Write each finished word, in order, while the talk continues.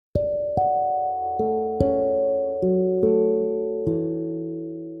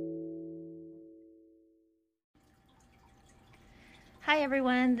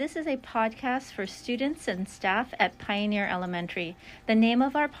everyone. This is a podcast for students and staff at Pioneer Elementary. The name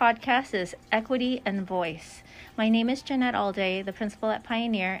of our podcast is Equity and Voice. My name is Jeanette Alday, the principal at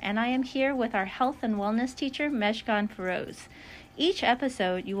Pioneer, and I am here with our health and wellness teacher, Meshgan Feroz. Each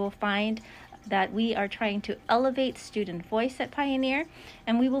episode, you will find that we are trying to elevate student voice at Pioneer,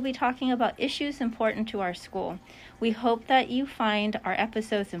 and we will be talking about issues important to our school. We hope that you find our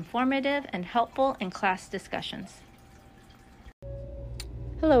episodes informative and helpful in class discussions.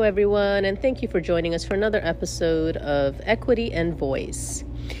 Hello, everyone, and thank you for joining us for another episode of Equity and Voice.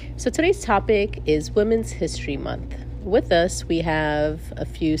 So today's topic is Women's History Month. With us, we have a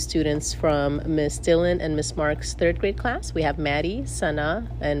few students from Miss Dhillon and Miss Mark's third grade class. We have Maddy, Sana,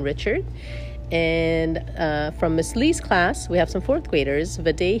 and Richard. And from Miss Lee's class, we have some fourth graders,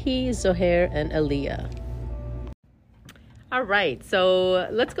 Vaidehi, Zohayr, and Aliyah. All right, so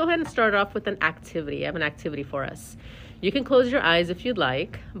let's go ahead and start off with an activity. I have an activity for us. You can close your eyes if you'd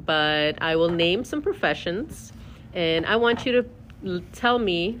like, but I will name some professions, and I want you to tell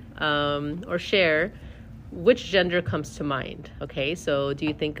me or share which gender comes to mind, okay? So do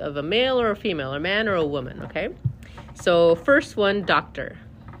you think of a male or a female, a man or a woman, okay? So first one, doctor.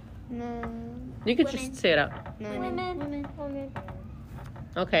 No. You could just say it out. No. Women.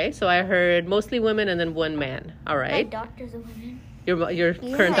 Okay, so I heard mostly women and then one man. All My right. doctor's a woman. Your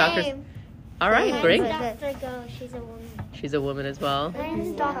current doctor's... All right, Mine's great. Dr. Go, she's a woman. She's a woman as well.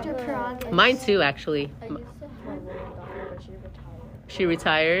 Mine's Dr. Prague. Mine too, actually. I used to have a woman doctor, but she retired. She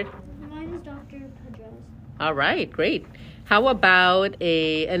retired. Mine is Dr. Pedros. All right, great. How about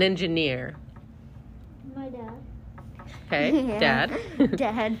an engineer? My dad. Okay, Yeah. dad.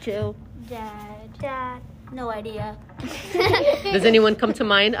 Dad too. Dad. No idea. Does anyone come to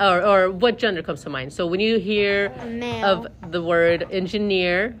mind, or what gender comes to mind? So when you hear Male. of the word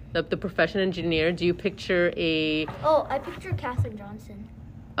engineer, the profession engineer, do you picture a... Oh, I picture Katherine Johnson.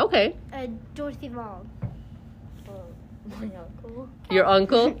 Okay, Dorothy Vaughan. My uncle. your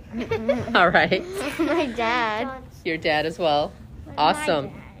uncle? All right, My dad. your dad as well. Awesome.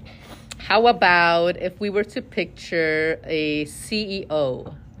 How about if we were to picture a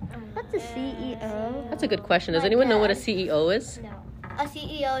CEO? What's a CEO? That's a good question. Does anyone know what a CEO is? No. A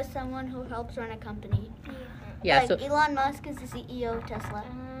CEO is someone who helps run a company. Yeah, Like so Elon Musk is the CEO of Tesla.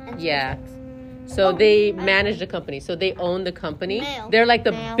 And yeah. SpaceX. So they manage the company. So they own the company. Male. They're like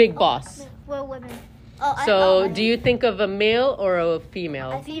the Male. big boss. We're women. Oh, So do you think of a male or a I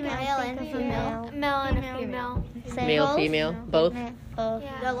female? think male and female. Male and a female. Male, female, both? Both.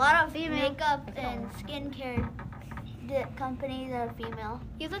 There are a lot of makeup and skincare companies that are female.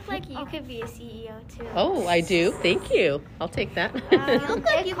 You look like you could be a CEO too. Oh, I do. Thank you. I'll take that. You look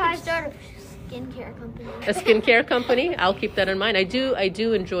like you could start a skincare company. A skincare company? I'll keep that in mind. I do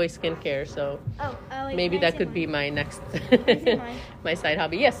enjoy skincare, so Oh, wait, maybe can I that say could mine? be my next mine? my side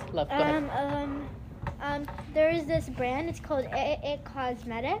hobby. Yes, love. Go ahead. There is this brand. It's called It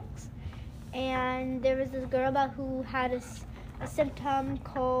Cosmetics, and there was this girl who had a symptom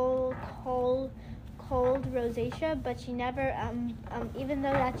called rosacea, but she never even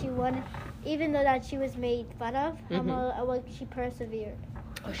though that she was made fun of, she persevered.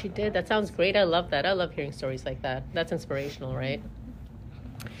 Oh, she did. That sounds great. I love that. I love hearing stories like that. That's inspirational, right?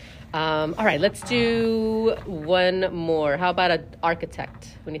 All right, let's do one more. How about an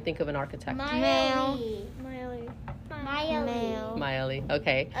architect? When you think of an architect, Male. Male. Miley.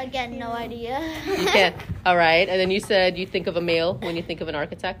 Okay. Again, no idea. You can't. All right, and then you said you think of a male when you think of an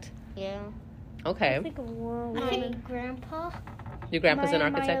architect. Yeah. Okay. I think grandpa. Your grandpa's an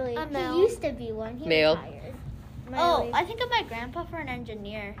architect. A male. He used to be one. He Male. retired. Oh, I think of my grandpa for an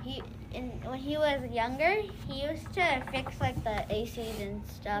engineer. When he was younger, he used to fix like the ACs and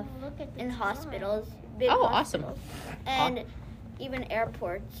stuff in hospitals, big Oh, awesome. hospitals, and even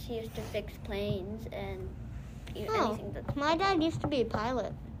airports. He used to fix planes and anything that's. My dad used to be a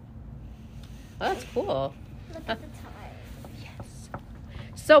pilot. Oh, that's cool. Look at the time.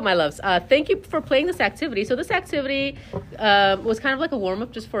 So, my loves, thank you for playing this activity. So this activity was kind of like a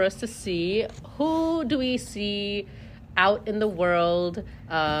warm-up just for us to see who do we see out in the world,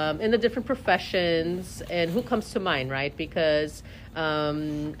 in the different professions, and who comes to mind, right? Because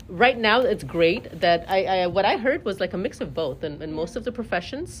right now it's great that what I heard was like a mix of both. And in most of the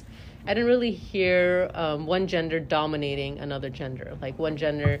professions, I didn't really hear one gender dominating another gender, like one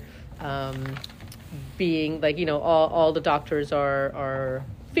gender being like, all the doctors are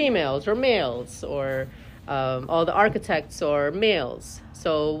females or males, or all the architects are males.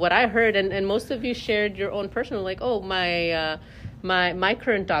 So what I heard, and most of you shared your own personal, like, oh, my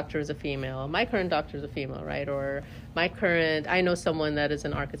current doctor is a female. My current doctor is a female, right? Or I know someone that is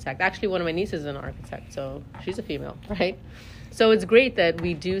an architect. Actually, one of my nieces is an architect, so she's a female, right? So it's great that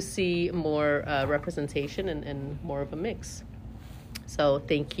we do see more representation and more of a mix. So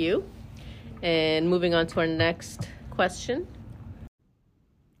thank you. And moving on to our next question.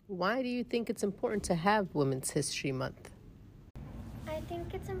 Why do you think it's important to have Women's History Month? I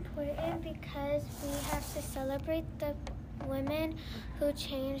think it's important because we have to celebrate the women who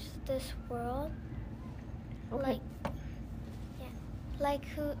changed this world. Okay. Like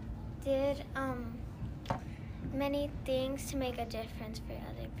who did many things to make a difference for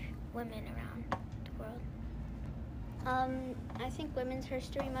other women around the world. I think Women's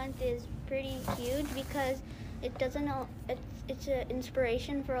History Month is pretty huge because it's an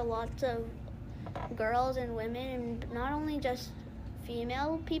inspiration for lots of girls and women, and not only just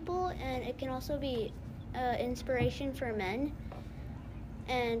female people, and it can also be inspiration for men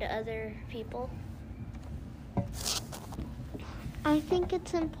and other people. I think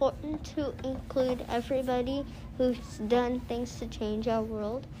it's important to include everybody who's done things to change our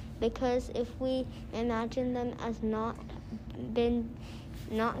world, because if we imagine them as not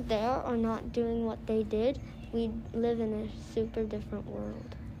there or not doing what they did, we'd live in a super different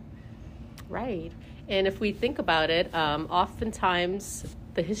world. Right. And if we think about it, oftentimes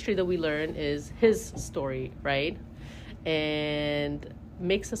the history that we learn is his story, right? And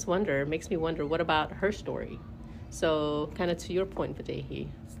makes me wonder, what about her story? So kind of to your point, Vaidehi,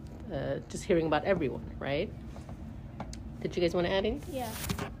 just hearing about everyone, right? Did you guys want to add anything? Yeah.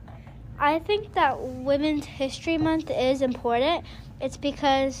 I think that Women's History Month is important. It's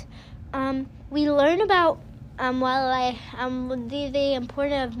because we learn about the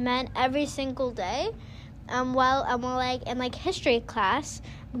importance of men every single day, in history class.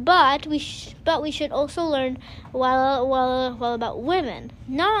 But we should also learn about women.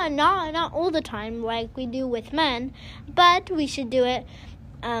 Not all the time like we do with men, but we should do it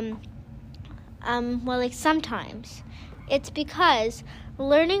sometimes. It's because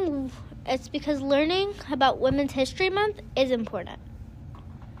learning about Women's History Month is important.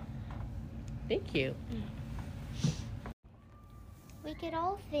 Thank you. We could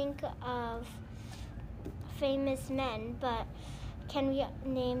all think of famous men, but can we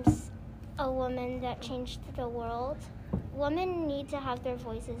name a woman that changed the world? Women need to have their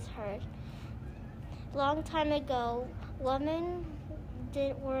voices heard. Long time ago, women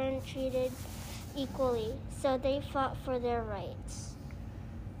weren't treated equally, so they fought for their rights.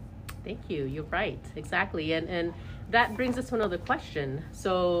 Thank you. You're right. Exactly. And that brings us to another question.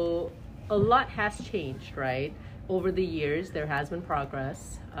 So a lot has changed, right? Over the years, there has been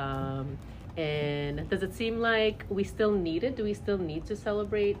progress. And does it seem like we still need it? Do we still need to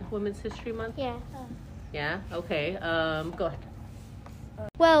celebrate Women's History Month? Yeah. Yeah? Okay. Go ahead.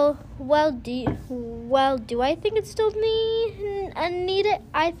 Do I think it still need it?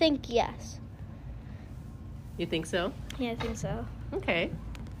 I think yes. You think so? Yeah, I think so. Okay.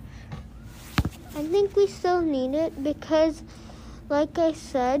 I think we still need it because, like I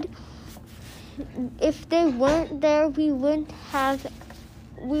said, if they weren't there, we wouldn't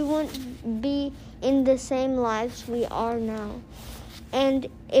be in the same lives we are now. And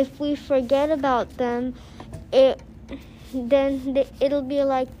if we forget about them, it'll be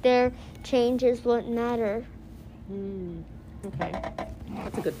like their changes won't matter. Okay.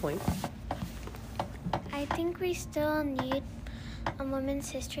 That's a good point. I think we still need a Women's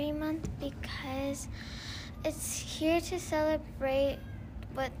History Month because it's here to celebrate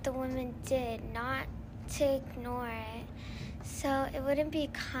what the women did, not to ignore it. So it wouldn't be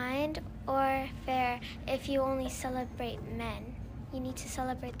kind or fair if you only celebrate men. You need to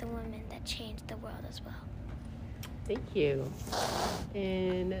celebrate the women that changed the world as well. Thank you.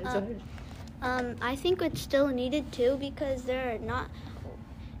 And Zohayr? I think it's still needed too, because there are not.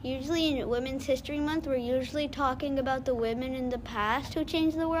 Usually in Women's History Month, we're usually talking about the women in the past who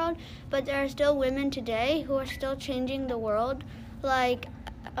changed the world, but there are still women today who are still changing the world. Like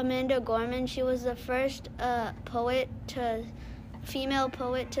Amanda Gorman, she was the first female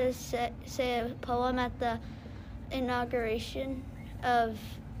poet to say a poem at the inauguration of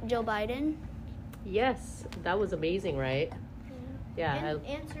Joe Biden. Yes, that was amazing, right? Yeah.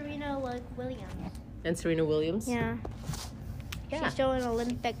 And Serena Williams. And Serena Williams? Yeah. Yeah. She's still an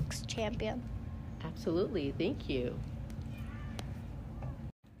Olympics champion. Absolutely. Thank you.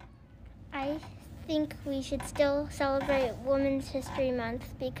 I think we should still celebrate Women's History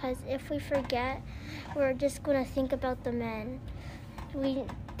Month because if we forget, we're just going to think about the men.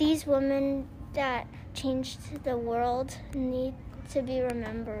 These women that changed the world need to be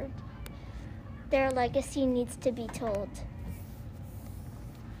remembered. Their legacy needs to be told.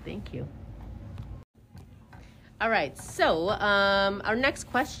 Thank you. All right. So, our next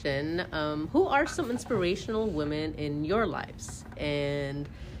question, who are some inspirational women in your lives, and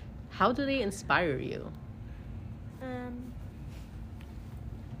how do they inspire you?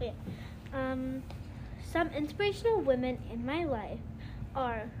 Some inspirational women in my life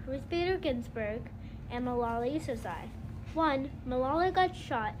are Ruth Bader Ginsburg and Malala Yousafzai. One, Malala got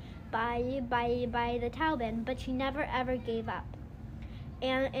shot by the Taliban, but she never ever gave up.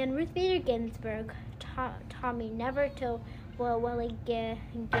 And Ruth Bader Ginsburg taught me never to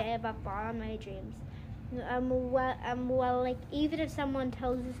give up on my dreams. Like even if someone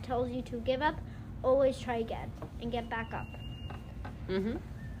tells you to give up, always try again and get back up. Mm-hmm.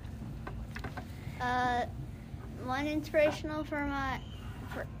 One inspirational for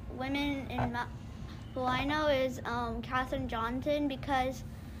women who I know is Katherine Johnson, because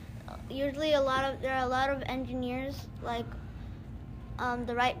usually there are a lot of engineers like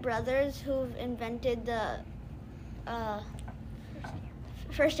the Wright brothers who've invented the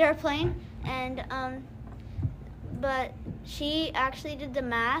first airplane, and but she actually did the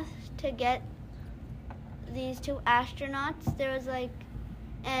math to get these two astronauts.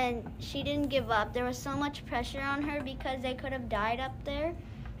 And she didn't give up. There was so much pressure on her because they could have died up there,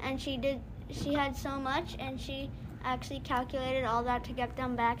 and she had so much, and she actually calculated all that to get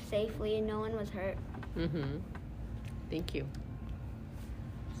them back safely, and no one was hurt. Mm-hmm. Thank you.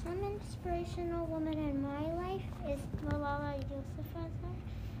 Some inspirational woman in my life is Malala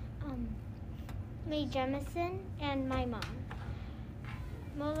Yousafzai, Mae Jemison, and my mom.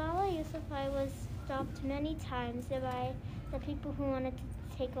 Malala Yousafzai was stopped many times by the people who wanted to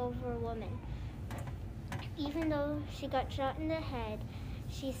take over women. Even though she got shot in the head,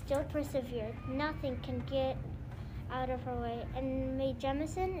 she still persevered. Nothing can get out of her way. And Mae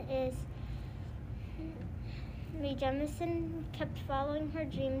Jemison kept following her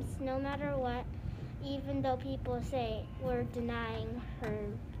dreams no matter what, even though people say we're denying her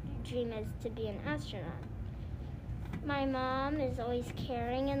dream is to be an astronaut. My mom is always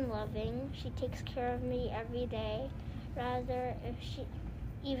caring and loving. She takes care of me every day,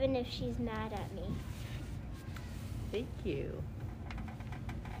 even if she's mad at me. Thank you.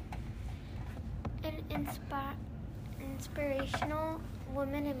 An inspirational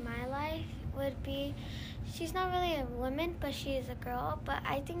woman in my life would be, she's not really a woman, but she is a girl, but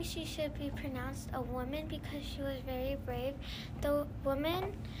I think she should be pronounced a woman because she was very brave. The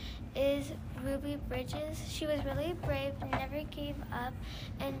woman is Ruby Bridges. She was really brave, never gave up,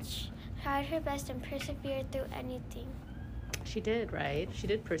 and tried her best and persevered through anything. She did, right? She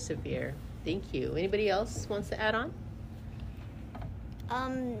did persevere. Thank you. Anybody else wants to add on?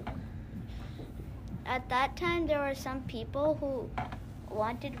 At that time, there were some people who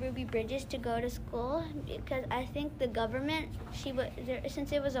wanted Ruby Bridges to go to school because I think the government,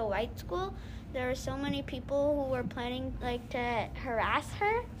 since it was a white school, there were so many people who were planning to harass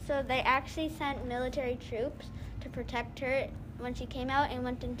her. So they actually sent military troops to protect her when she came out and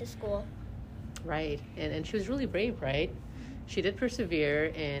went into school. Right, and she was really brave, right? She did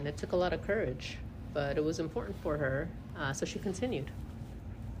persevere, and it took a lot of courage, but it was important for her, so she continued.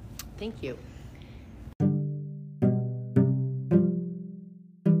 Thank you.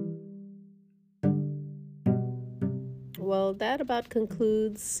 Well, that about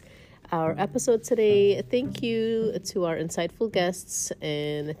concludes our episode today. Thank you to our insightful guests,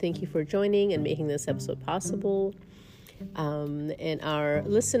 and thank you for joining and making this episode possible. And our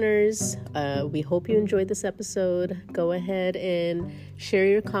listeners, we hope you enjoyed this episode. Go ahead and share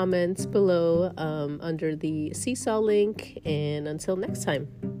your comments below under the Seesaw link. And until next time,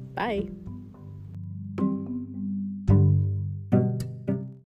 bye.